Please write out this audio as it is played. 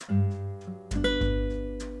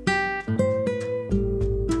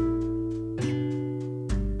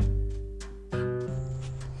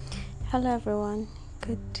Hello, everyone.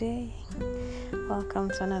 Good day.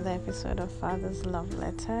 Welcome to another episode of Father's Love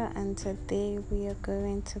Letter. And today we are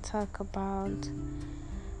going to talk about.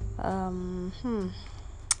 Our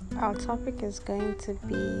topic is going to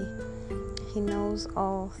be He knows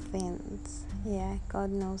all things. Yeah,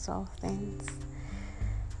 God knows all things.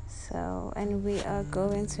 So, and we are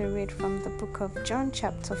going to read from the book of John,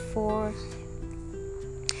 chapter 4,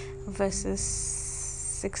 verses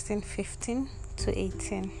 16-15 to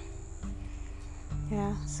 18.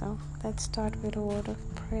 Yeah, so let's start with a word of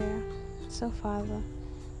prayer. So, Father,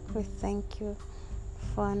 we thank you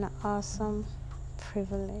for an awesome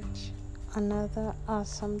privilege, another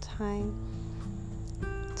awesome time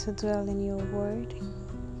to dwell in your word,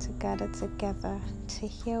 to gather together, to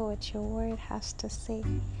hear what your word has to say.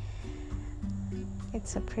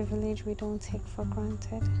 It's a privilege we don't take for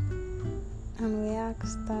granted. And we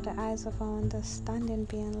ask that the eyes of our understanding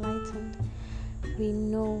be enlightened. We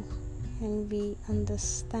know and we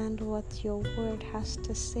understand what your word has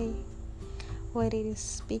to say, what it is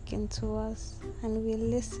speaking to us, and we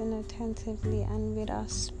listen attentively, and with our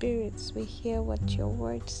spirits we hear what your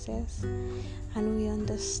word says, and we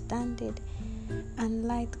understand it, and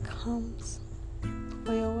light comes.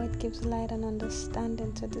 For your word gives light and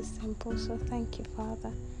understanding to the simple. So thank you,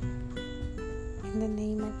 Father, in the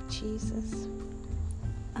name of Jesus.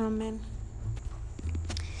 Amen.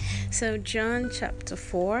 So John chapter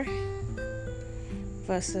 4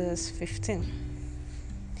 verses 15.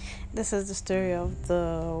 This is the story of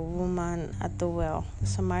the woman at the well, the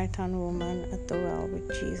Samaritan woman at the well with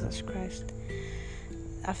Jesus Christ.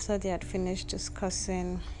 After they had finished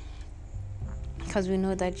discussing, because we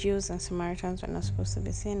know that Jews and Samaritans were not supposed to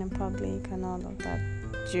be seen in public and all of that,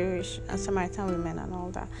 Jewish and Samaritan women and all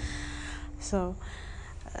that. So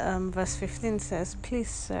verse 15 says, "Please,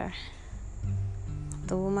 sir,"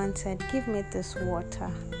 the woman said, "give me this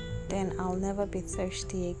water. Then I'll never be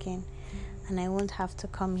thirsty again, and I won't have to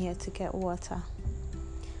come here to get water."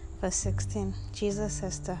 Verse 16, Jesus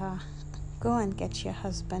says to her, "Go and get your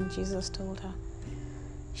husband," Jesus told her.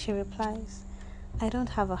 She replies, "I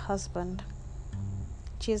don't have a husband."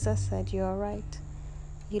 Jesus said, "You are right.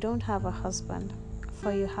 You don't have a husband,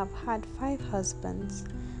 for you have had 5 husbands,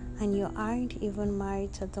 and you aren't even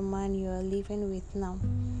married to the man you are living with now.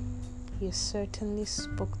 You certainly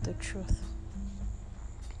spoke the truth."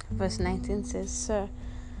 Verse 19 says, "Sir,"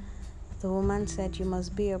 the woman said, "you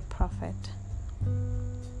must be a prophet."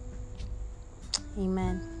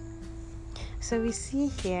 Amen. So we see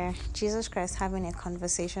here Jesus Christ having a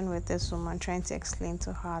conversation with this woman, trying to explain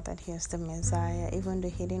to her that he is the Messiah, even though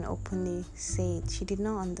he didn't openly say it. She did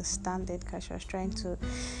not understand it because she was trying to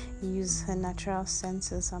use her natural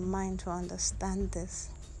senses and mind to understand this,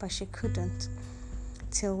 but she couldn't,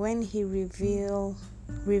 till when he revealed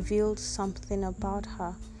something about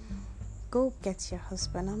her. "Go get your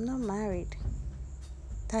husband. I'm not married."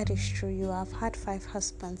 That is true. You have had 5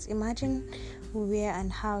 husbands. Imagine where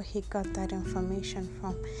and how he got that information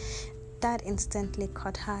from. That instantly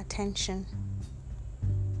caught her attention.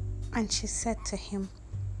 And she said to him,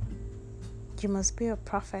 "You must be a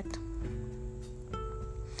prophet."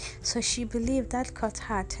 So she believed that caught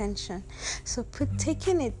her attention. So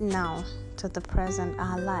taking it now to the present,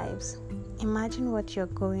 our lives. Imagine what you're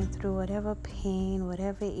going through, whatever pain,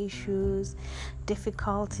 whatever issues,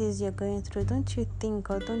 difficulties you're going through. Don't you think,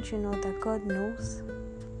 or don't you know that God knows?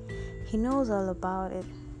 He knows all about it.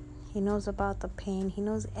 He knows about the pain. He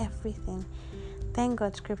knows everything. Thank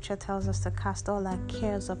God scripture tells us to cast all our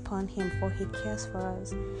cares upon him, for he cares for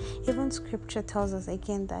us. Even scripture tells us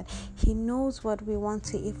again that he knows what we want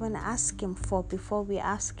to even ask him for before we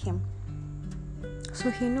ask him. So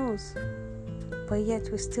he knows. But yet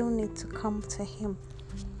we still need to come to him,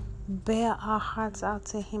 bear our hearts out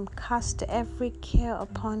to him, cast every care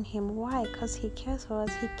upon him. Why? Because he cares for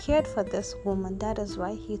us. He cared for this woman. That is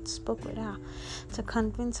why he spoke with her, to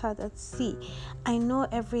convince her that, see, I know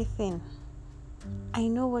everything. I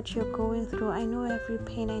know what you're going through. I know every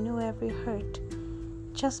pain. I know every hurt.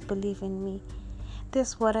 Just believe in me.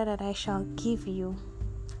 This water that I shall give you,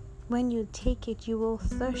 when you take it, you will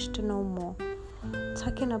thirst no more.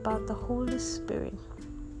 Talking about the Holy Spirit.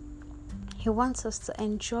 He wants us to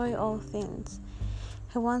enjoy all things.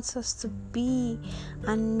 He wants us to be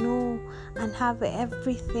and know and have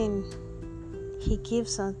everything he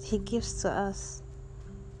gives to us.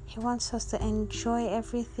 He wants us to enjoy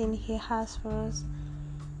everything he has for us.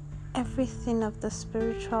 Everything of the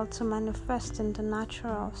spiritual to manifest in the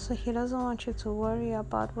natural. So he doesn't want you to worry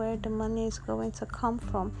about where the money is going to come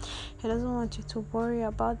from. He doesn't want you to worry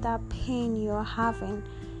about that pain you're having.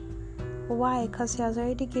 Why? Because He has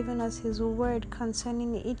already given us His word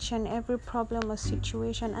concerning each and every problem or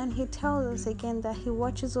situation. And He tells us again that He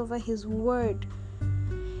watches over His word.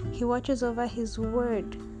 He watches over His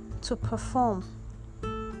word to perform.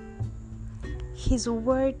 His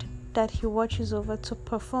word that He watches over to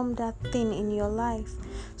perform that thing in your life.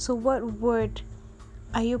 So what word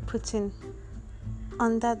are you putting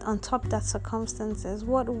on top that circumstances?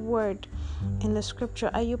 What word in the scripture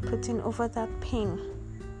are you putting over that pain?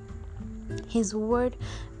 His word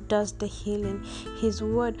does the healing. His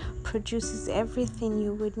word produces everything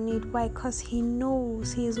you would need. Why? Because He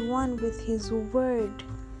knows. He is one with His word.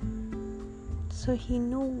 So He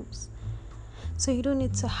knows. So you don't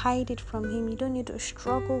need to hide it from Him. You don't need to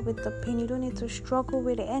struggle with the pain. You don't need to struggle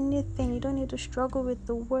with anything. You don't need to struggle with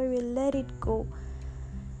the worry. Let it go.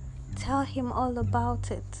 Tell Him all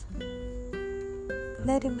about it.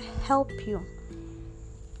 Let Him help you.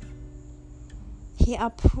 He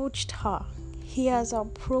approached her. He has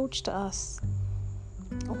approached us.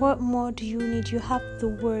 What more do you need? You have the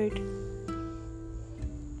word,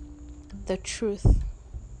 the truth.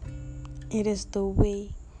 It is the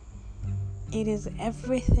way. It is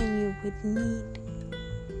everything you would need.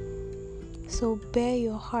 So bear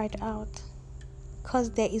your heart out.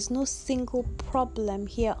 Because there is no single problem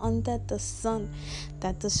here under the sun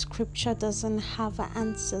that the scripture doesn't have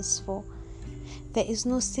answers for. There is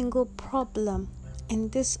no single problem in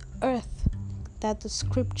this earth that the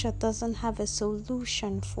scripture doesn't have a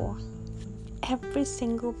solution for. Every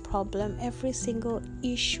single problem, every single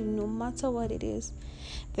issue, no matter what it is,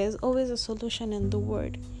 there's always a solution in the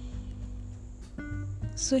word.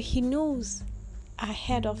 So He knows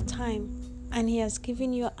ahead of time and He has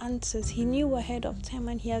given you answers. He knew ahead of time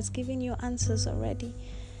and He has given you answers already.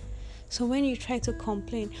 So when you try to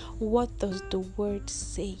complain, what does the word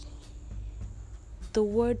say? The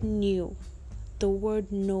word knew. The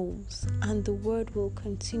word knows, and the word will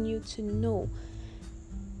continue to know.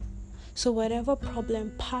 So whatever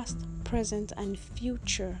problem, past, present, and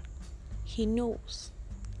future, He knows,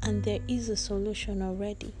 and there is a solution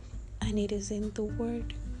already, and it is in the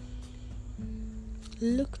word.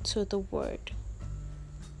 Look to the word.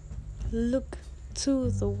 Look to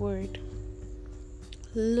the word.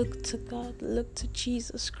 Look to God. Look to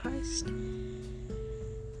Jesus Christ.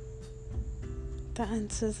 The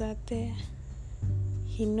answers are there.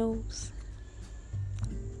 He knows.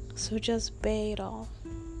 So just bear it all.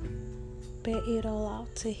 Bear it all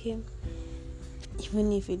out to Him.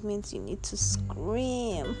 Even if it means you need to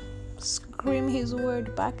scream His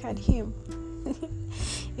word back at Him.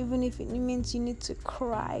 Even if it means you need to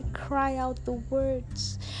cry out the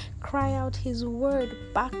words. Cry out His word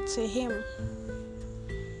back to Him.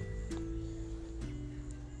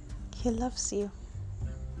 He loves you.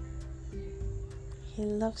 He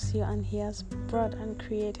loves you, and He has brought and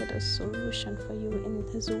created a solution for you in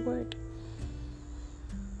His word.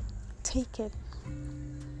 Take it.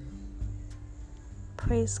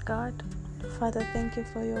 Praise God. Father, thank you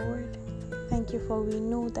for your word. Thank you for we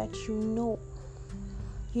know that you know.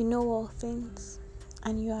 You know all things,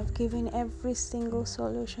 and you have given every single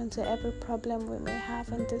solution to every problem we may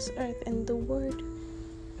have on this earth in the word.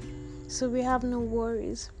 So we have no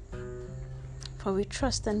worries, for we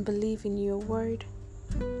trust and believe in your word.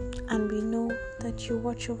 And we know that you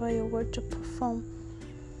watch over your word to perform.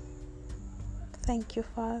 Thank you,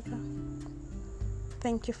 Father.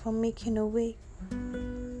 Thank you for making a way.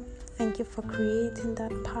 Thank you for creating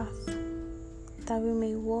that path that we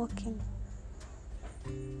may walk in.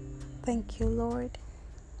 Thank you, Lord.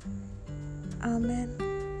 Amen.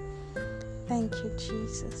 Thank you,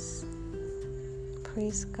 Jesus.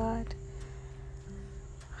 Praise God.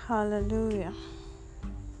 Hallelujah.